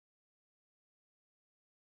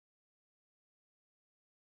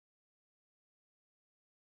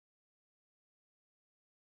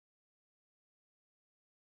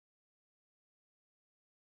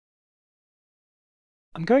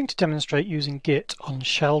I'm going to demonstrate using Git on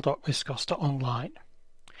shell.riscos.online.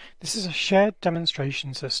 This is a shared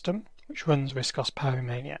demonstration system which runs RISC OS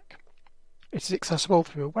Pyromaniac. It is accessible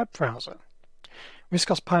through a web browser.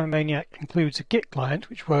 RISC OS Pyromaniac includes a Git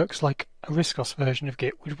client which works like a RISC OS version of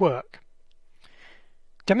Git would work.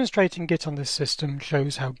 Demonstrating Git on this system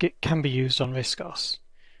shows how Git can be used on RISC OS.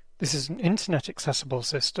 This is an internet accessible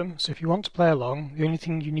system, so if you want to play along, the only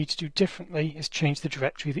thing you need to do differently is change the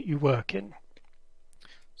directory that you work in.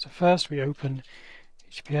 So first we open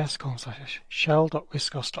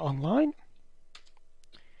https://shell.riscos.online,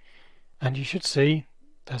 and you should see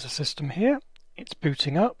there's a system here. It's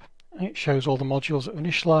booting up and it shows all the modules that are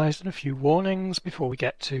initialized and a few warnings before we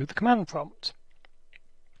get to the command prompt.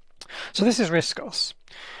 So this is RISC OS.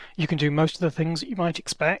 You can do most of the things that you might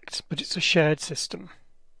expect, but it's a shared system.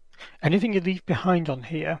 Anything you leave behind on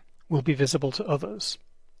here will be visible to others.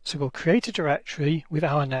 So we'll create a directory with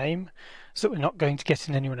our name so that we're not going to get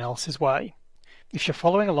in anyone else's way. If you're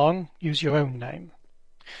following along, use your own name.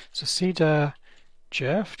 So cd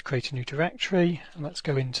jerf to create a new directory, and let's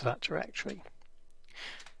go into that directory.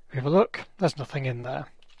 If we have a look, there's nothing in there.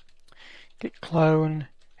 Git clone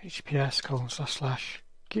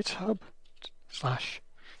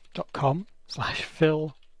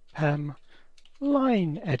https://github.com/fill/pem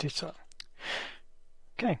line editor.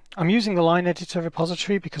 Okay, I'm using the line editor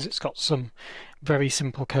repository because it's got some very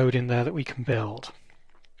simple code in there that we can build.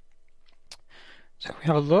 So if we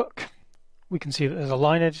have a look, we can see that there's a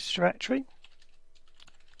line editor directory,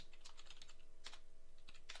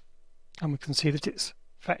 and we can see that it's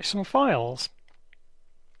fetched some files.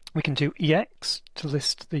 We can do ex to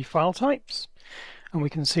list the file types, and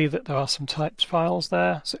we can see that there are some types files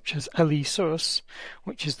there, such as le-source,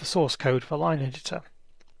 which is the source code for line editor.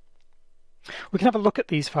 We can have a look at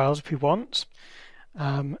these files if we want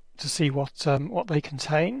to see what they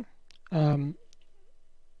contain.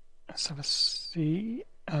 Let's have a see.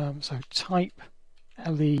 So type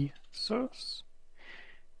le-source,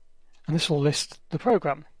 and this will list the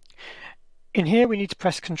program. In here we need to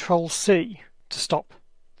press Ctrl-C to stop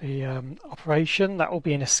the operation. That will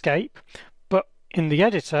be an escape. But in the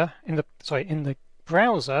editor, in the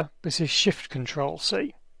browser, this is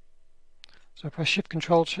Shift-Control-C. So press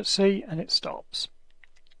Shift-Control-C and it stops.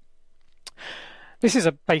 This is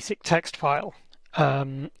a basic text file.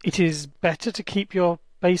 It is better to keep your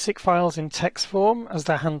basic files in text form as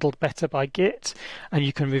they're handled better by Git and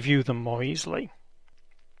you can review them more easily.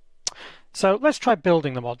 So let's try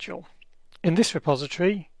building the module. In this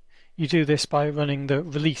repository, you do this by running the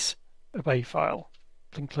release obey file.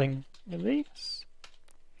 Pling release.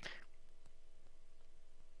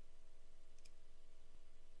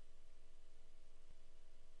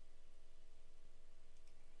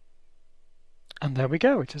 And there we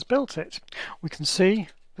go, it has built it. We can see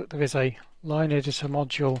that there is a line editor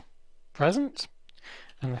module present,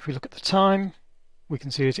 and if we look at the time, we can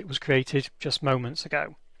see that it was created just moments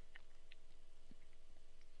ago.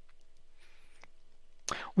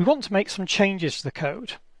 We want to make some changes to the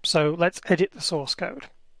code, so let's edit the source code.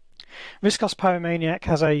 RISC OS Pyromaniac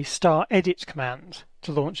has a *edit command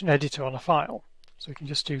to launch an editor on a file. So we can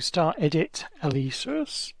just do *edit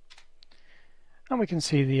le-source, and we can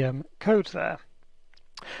see the code there.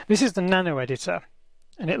 This is the nano editor,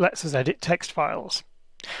 and it lets us edit text files.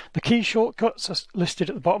 The key shortcuts are listed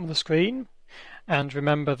at the bottom of the screen, and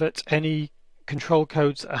remember that any control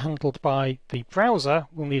codes that are handled by the browser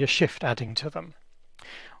will need a shift adding to them.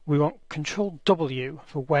 We want Control-W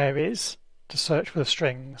for where is to search for the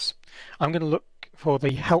strings. I'm going to look for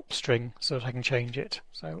the help string so that I can change it.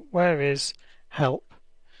 So where is help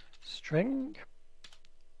string?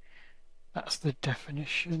 That's the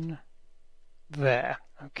definition there.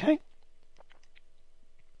 Okay.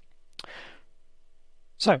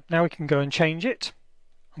 So now we can go and change it.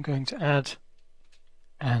 I'm going to add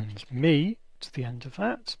and me to the end of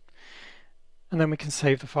that. And then we can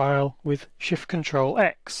save the file with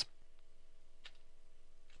Shift-Control-X.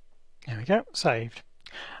 There we go, saved.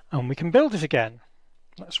 And we can build it again.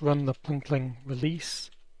 Let's run the pling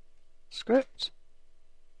release script.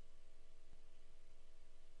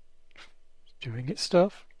 It's doing its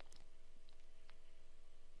stuff.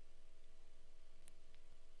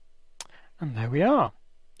 And there we are.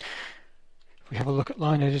 If we have a look at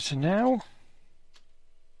line editor now,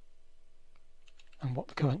 and what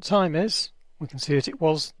the current time is, we can see that it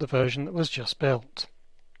was the version that was just built.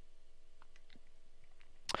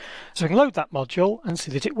 So we can load that module and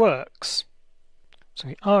see that it works. So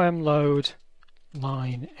we rm load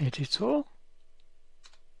line editor,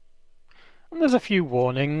 and there's a few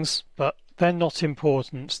warnings, but they're not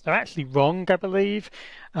important. They're actually wrong, I believe.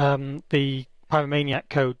 The Pyromaniac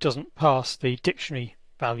code doesn't pass the dictionary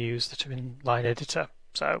values that are in line editor.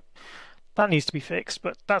 So that needs to be fixed,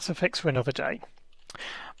 but that's a fix for another day.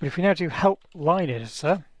 But if we now do help line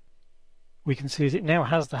editor, we can see that it now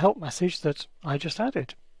has the help message that I just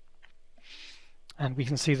added. And we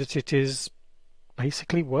can see that it is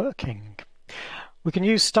basically working. We can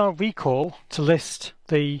use *recall to list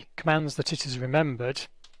the commands that it has remembered.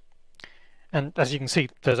 And as you can see,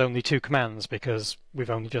 there's only 2 commands because we've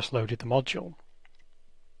only just loaded the module.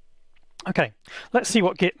 Okay, let's see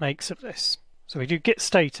what Git makes of this. So we do git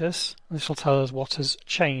status, and this will tell us what has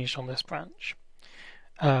changed on this branch.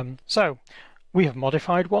 So we have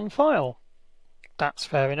modified one file. That's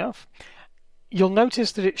fair enough. You'll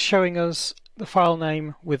notice that it's showing us the file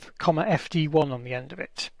name with .fd1 on the end of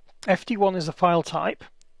it. fd1 is a file type,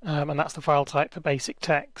 and that's the file type for basic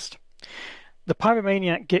text. The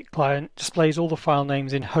Pyromaniac Git client displays all the file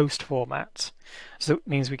names in host format, so it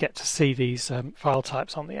means we get to see these file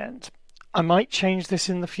types on the end. I might change this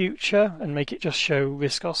in the future and make it just show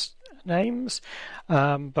RISC-OS names,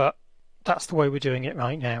 but that's the way we're doing it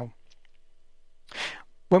right now.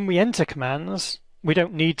 When we enter commands, we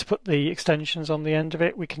don't need to put the extensions on the end of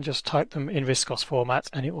it. We can just type them in RISC-OS format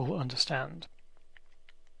and it will understand.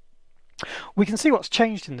 We can see what's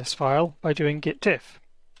changed in this file by doing git diff.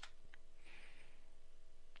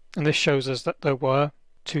 And this shows us that there were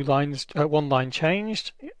 2 lines, 1 line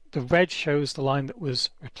changed. The red shows the line that was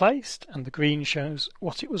replaced and the green shows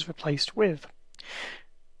what it was replaced with.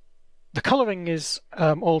 The colouring is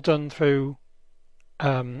all done through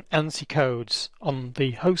ANSI codes on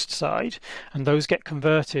the host side, and those get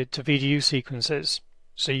converted to VDU sequences,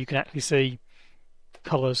 so you can actually see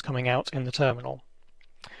colours coming out in the terminal.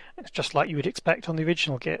 It's just like you would expect on the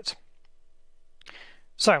original Git.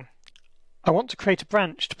 So I want to create a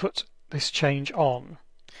branch to put this change on.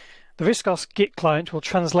 The RISC-OS Git client will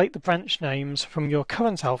translate the branch names from your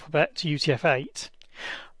current alphabet to UTF-8,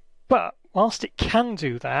 but whilst it can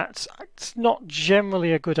do that, it's not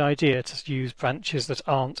generally a good idea to use branches that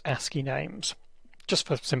aren't ASCII names, just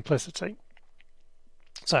for simplicity.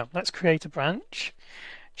 So let's create a branch,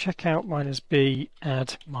 check out -b,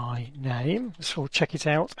 add my name. This will check it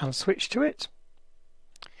out and switch to it.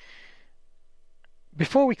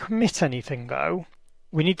 Before we commit anything though,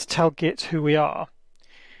 we need to tell Git who we are.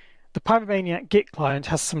 The Pyromaniac Git client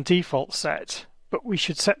has some defaults set, but we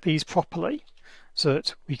should set these properly so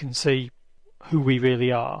that we can see who we really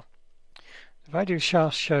are. If I do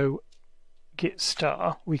show git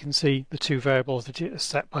star, we can see the 2 variables that it is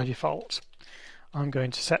set by default. I'm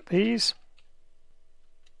going to set these.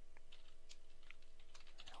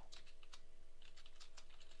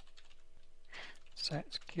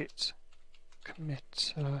 Set git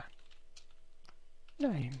commit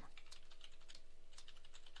name.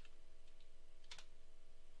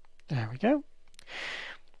 There we go.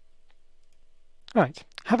 Right,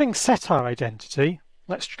 having set our identity,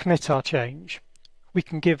 let's commit our change. We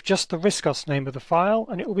can give just the RISC-OS name of the file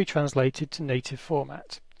and it will be translated to native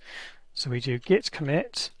format. So we do git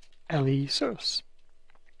commit lesource.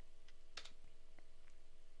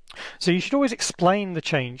 So you should always explain the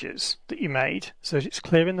changes that you made so that it's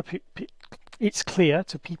clear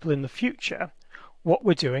to people in the future what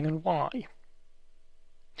we're doing and why.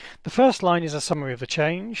 The first line is a summary of the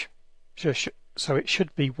change, so it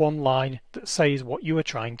should be 1 line that says what you are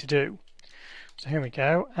trying to do. So here we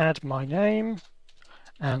go, add my name,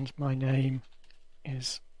 and my name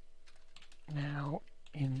is now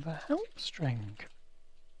in the help string.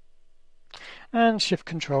 And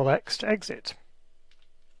Shift-Control-X to exit.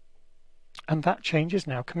 And that change is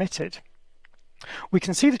now committed. We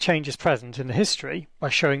can see the changes present in the history by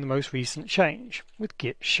showing the most recent change with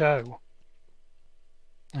git show.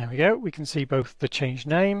 There we go, we can see both the change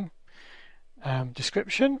name,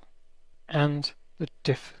 description, and the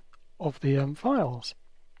diff of the files.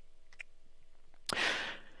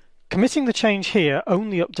 Committing the change here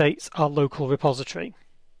only updates our local repository.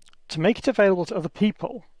 To make it available to other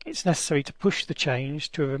people, it's necessary to push the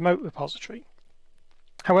change to a remote repository.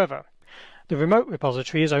 However, the remote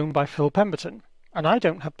repository is owned by Phil Pemberton, and I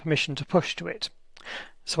don't have permission to push to it.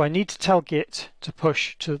 So I need to tell Git to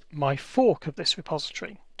push to my fork of this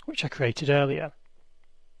repository, which I created earlier.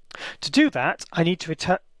 To do that, I need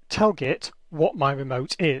to tell Git what my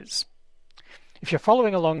remote is. If you're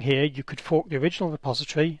following along here, you could fork the original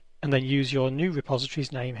repository and then use your new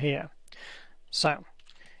repository's name here. So,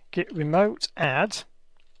 git remote add,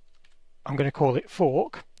 I'm going to call it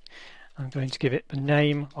fork. I'm going to give it the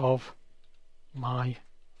name of my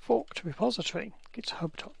forked repository,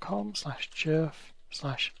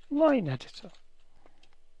 github.com/jerf/line editor.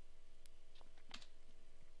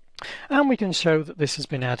 And we can show that this has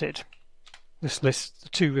been added. This lists the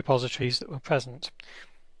 2 repositories that were present.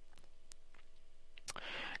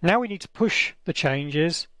 Now we need to push the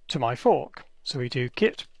changes to my fork. So we do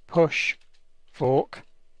git push fork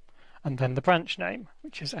and then the branch name,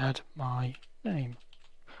 which is add my name.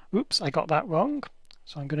 Oops, I got that wrong.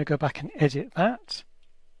 So I'm going to go back and edit that.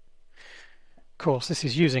 Of course, this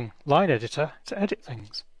is using Line Editor to edit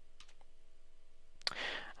things.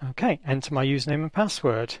 Okay, enter my username and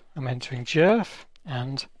password. I'm entering jerf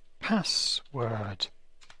and password.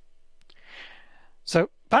 So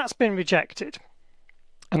that's been rejected.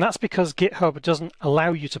 And that's because GitHub doesn't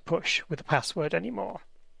allow you to push with a password anymore.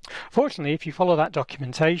 Fortunately, if you follow that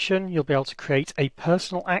documentation, you'll be able to create a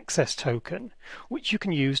personal access token, which you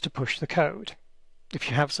can use to push the code. If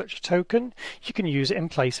you have such a token, you can use it in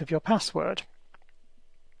place of your password.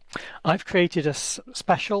 I've created a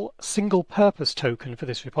special single-purpose token for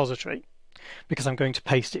this repository, because I'm going to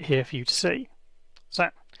paste it here for you to see. So,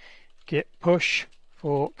 git push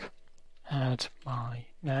fork add my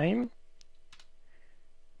name.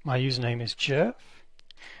 My username is jerf,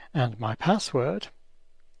 and my password.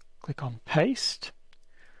 Click on paste,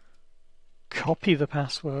 copy the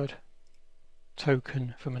password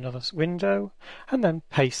token from another window, and then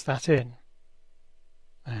paste that in.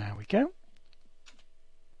 There we go.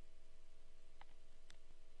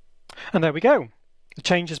 And there we go. The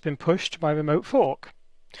change has been pushed to my remote fork.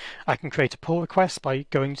 I can create a pull request by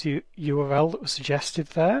going to the URL that was suggested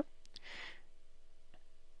there.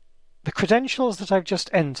 The credentials that I've just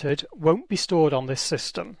entered won't be stored on this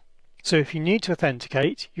system. So if you need to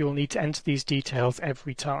authenticate, you'll need to enter these details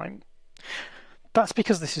every time. That's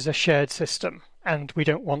because this is a shared system and we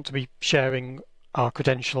don't want to be sharing our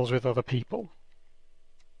credentials with other people.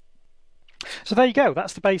 So there you go,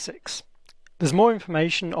 that's the basics. There's more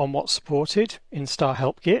information on what's supported in star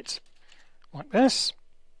help git, like this.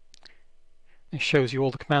 It shows you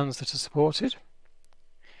all the commands that are supported.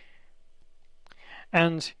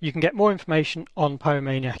 And you can get more information on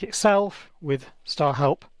Pyromaniac itself with star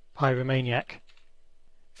help Pyromaniac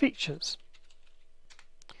features.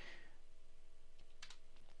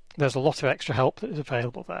 There's a lot of extra help that is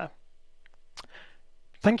available there.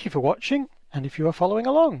 Thank you for watching, and if you are following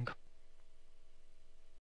along.